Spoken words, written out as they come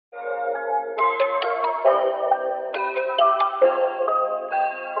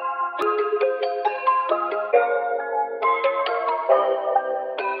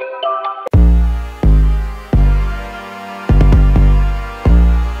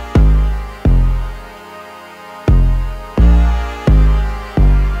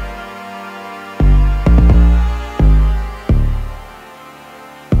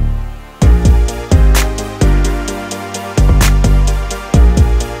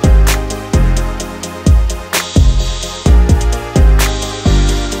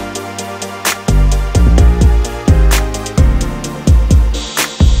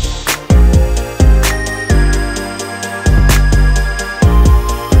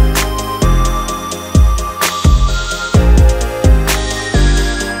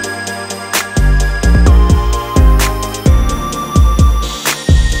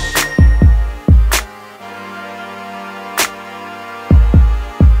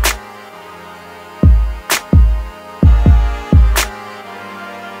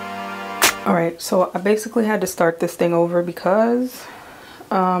All right, so I basically had to start this thing over because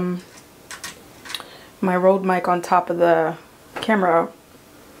my Rode mic on top of the camera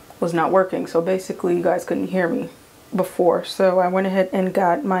was not working. So basically you guys couldn't hear me before. So I went ahead and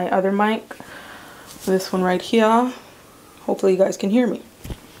got my other mic, this one right here. Hopefully you guys can hear me.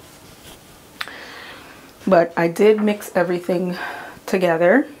 But I did mix everything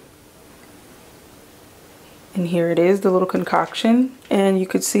together. And here it is, the little concoction. And you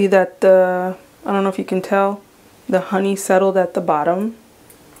could see that I don't know if you can tell, the honey settled at the bottom.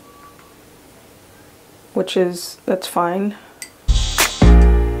 That's fine.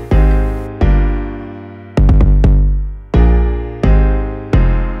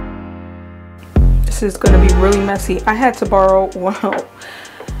 This is gonna be really messy. I had to borrow,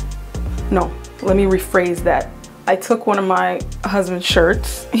 no, let me rephrase that. I took one of my husband's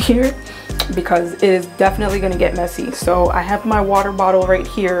shirts here because it is definitely going to get messy. So I have my water bottle right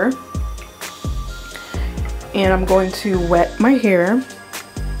here and I'm going to wet my hair.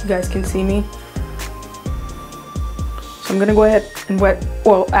 You guys can see me. So I'm going to go ahead and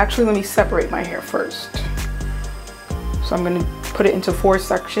well, actually let me separate my hair first. So I'm going to put it into 4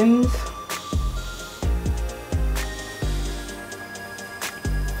 sections.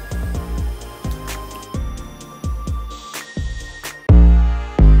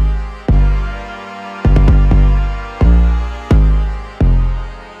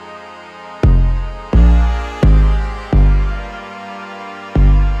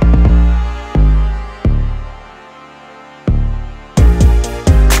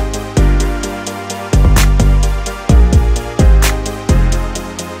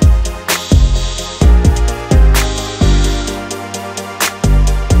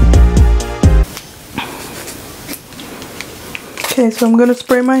 Okay, so I'm gonna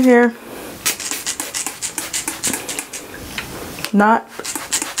spray my hair. Not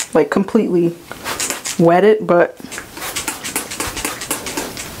like completely wet it, but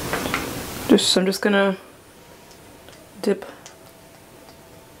I'm just gonna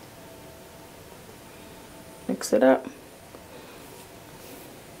mix it up.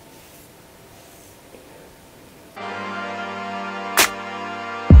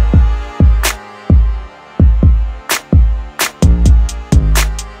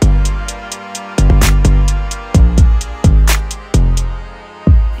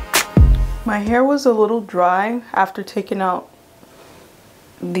 My hair was a little dry after taking out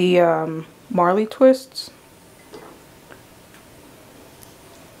the Marley twists.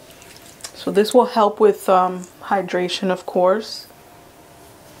 So this will help with hydration, of course.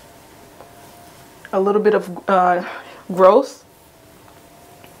 A little bit of growth.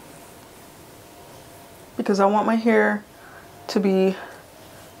 Because I want my hair to be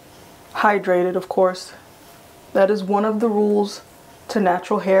hydrated, of course. That is one of the rules to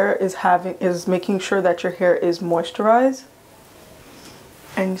natural hair, is making sure that your hair is moisturized.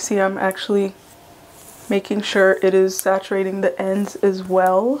 And you see I'm actually making sure it is saturating the ends as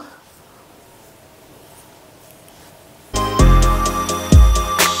well.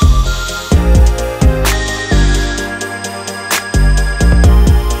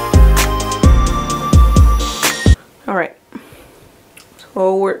 Alright,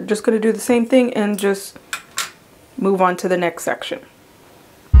 so we're just going to do the same thing and just move on to the next section.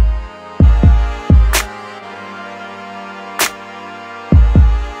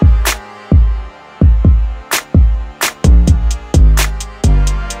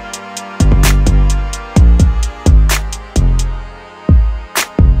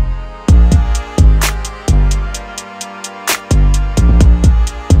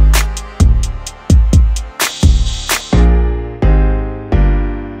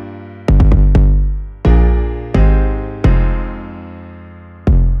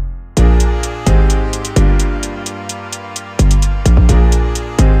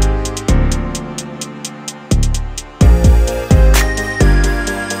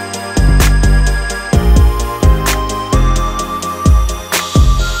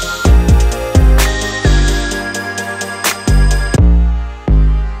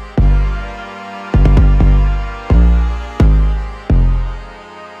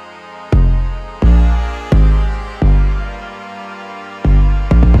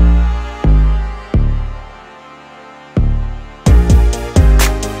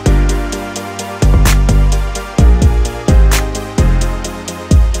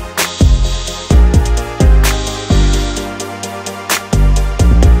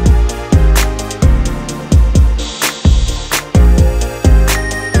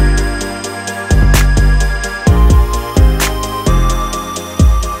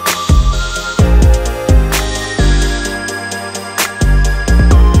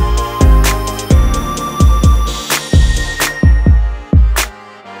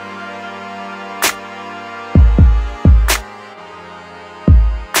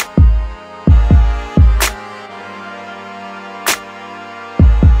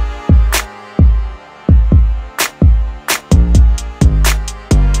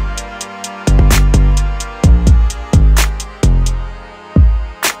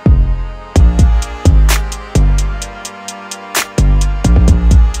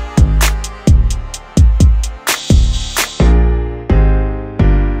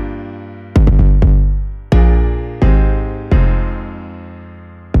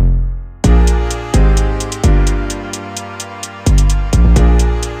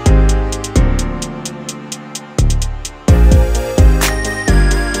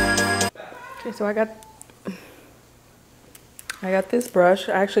 so I got this brush.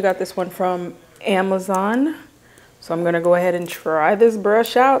 I actually got this one from Amazon. So I'm gonna go ahead and try this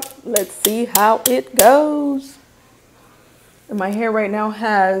brush out. Let's see how it goes. And my hair right now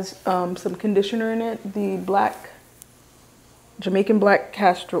has some conditioner in it. The Jamaican black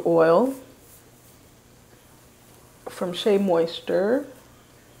castor oil from Shea Moisture.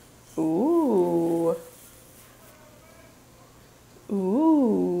 Ooh.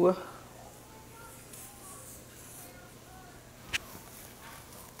 Ooh.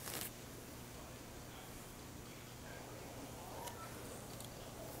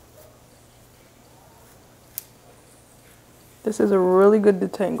 This is a really good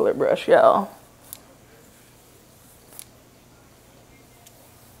detangler brush, y'all.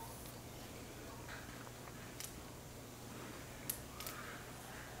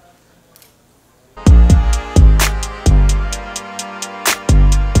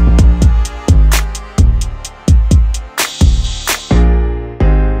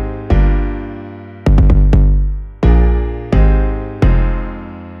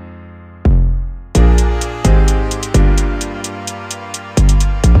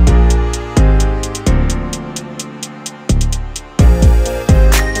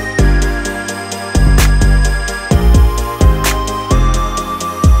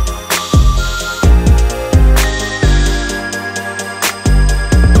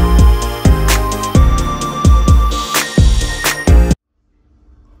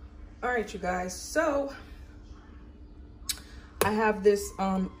 You guys, so I have this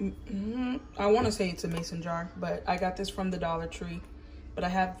I want to say it's a mason jar, but I got this from the Dollar Tree. But I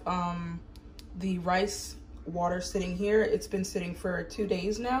have the rice water sitting here. It's been sitting for 2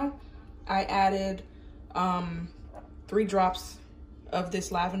 days now. I added 3 drops of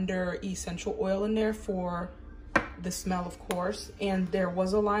this lavender essential oil in there for the smell, of course, and there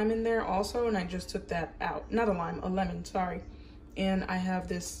was a lime in there also, and I just took that out. Not a lime, a lemon, sorry. And I have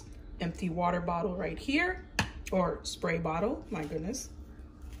this empty water bottle right here, or spray bottle, my goodness.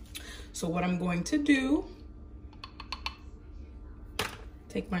 So what I'm going to do,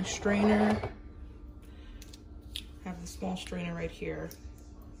 take my strainer, have the small strainer right here.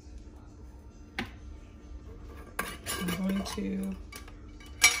 I'm going to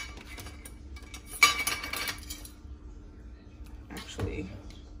actually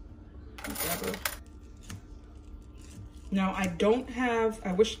grab a. Now I don't have,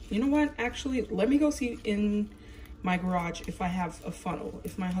 I wish, you know what, actually, let me go see in my garage if I have a funnel.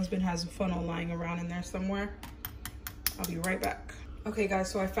 If my husband has a funnel lying around in there somewhere. I'll be right back. Okay guys,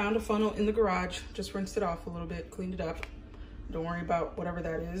 so I found a funnel in the garage. Just rinsed it off a little bit, cleaned it up. Don't worry about whatever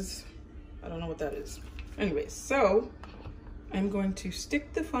that is. I don't know what that is. Anyways, so I'm going to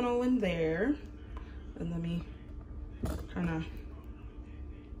stick the funnel in there. And let me kind of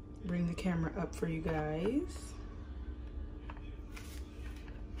bring the camera up for you guys.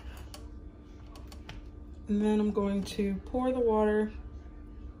 And then I'm going to pour the water.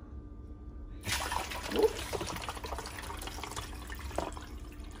 Oops.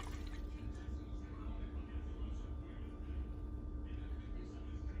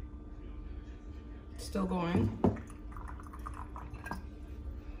 Still going.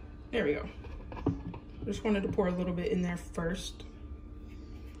 There we go. Just wanted to pour a little bit in there first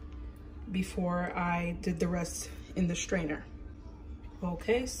before I did the rest in the strainer.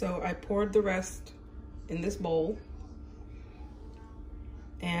 Okay, so I poured the rest in this bowl,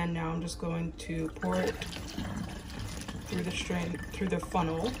 and now I'm just going to pour it through the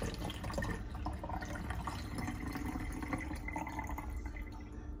funnel.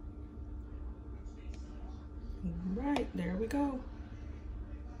 Right, there we go.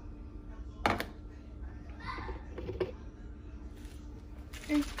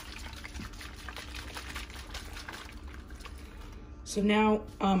 Okay. So now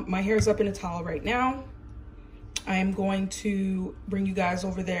my hair is up in a towel right now. I am going to bring you guys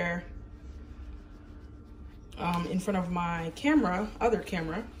over there in front of my camera, other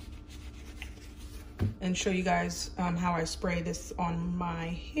camera, and show you guys how I spray this on my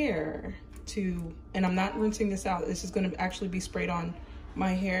hair and I'm not rinsing this out. This is going to actually be sprayed on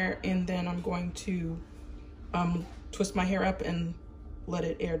my hair, and then I'm going to twist my hair up and let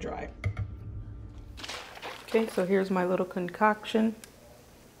it air dry. Okay, so here's my little concoction,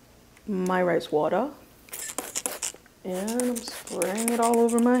 my rice water. And I'm spraying it all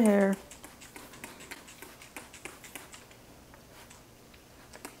over my hair.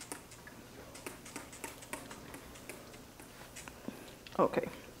 Okay.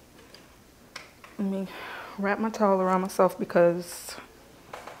 Let me wrap my towel around myself because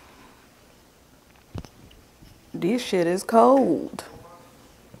this shit is cold.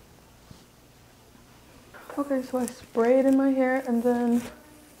 Okay, so I spray it in my hair and then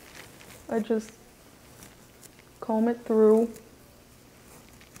I just comb it through.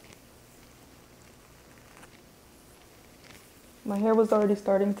 My hair was already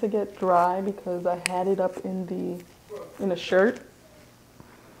starting to get dry because I had it up in a shirt.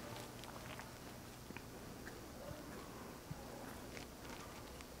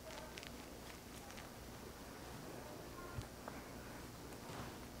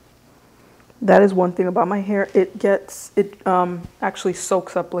 That is one thing about my hair. It actually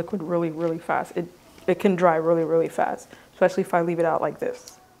soaks up liquid really fast. It can dry really fast, especially if I leave it out like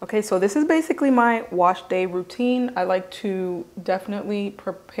this. Okay, so this is basically my wash day routine. I like to definitely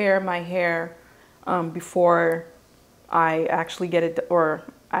prepare my hair before I actually get it, or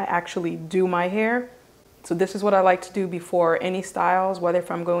I actually do my hair. So this is what I like to do before any styles, whether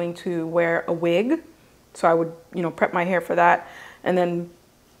if I'm going to wear a wig. So I would, prep my hair for that. And then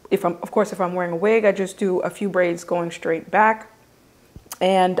if I'm wearing a wig, I just do a few braids going straight back.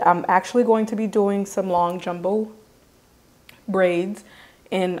 And I'm actually going to be doing some long jumbo braids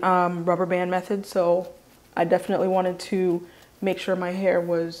in rubber band method. So I definitely wanted to make sure my hair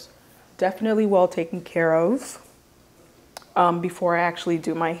was definitely well taken care of before I actually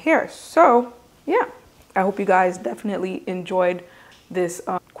do my hair. So yeah, I hope you guys definitely enjoyed this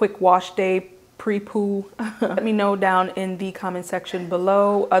quick wash day pre-poo. Let me know down in the comment section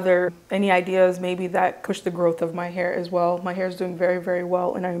below any ideas maybe that push the growth of my hair as well. My hair is doing very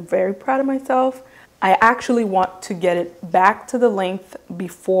well and I'm very proud of myself. I actually want to get it back to the length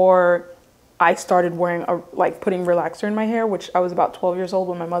before I started wearing putting relaxer in my hair, which I was about 12 years old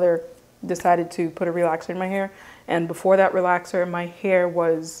when my mother decided to put a relaxer in my hair. And before that relaxer, my hair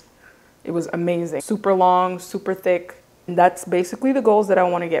was amazing. Super long, super thick. And that's basically the goals that I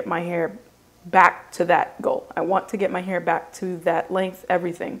want to get my hair back to that goal. I want to get my hair back to that length,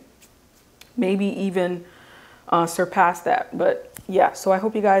 everything. Maybe even surpass that. But yeah, so I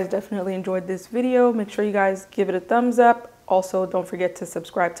hope you guys definitely enjoyed this video. Make sure you guys give it a thumbs up. Also, don't forget to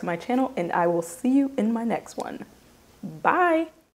subscribe to my channel and I will see you in my next one. Bye.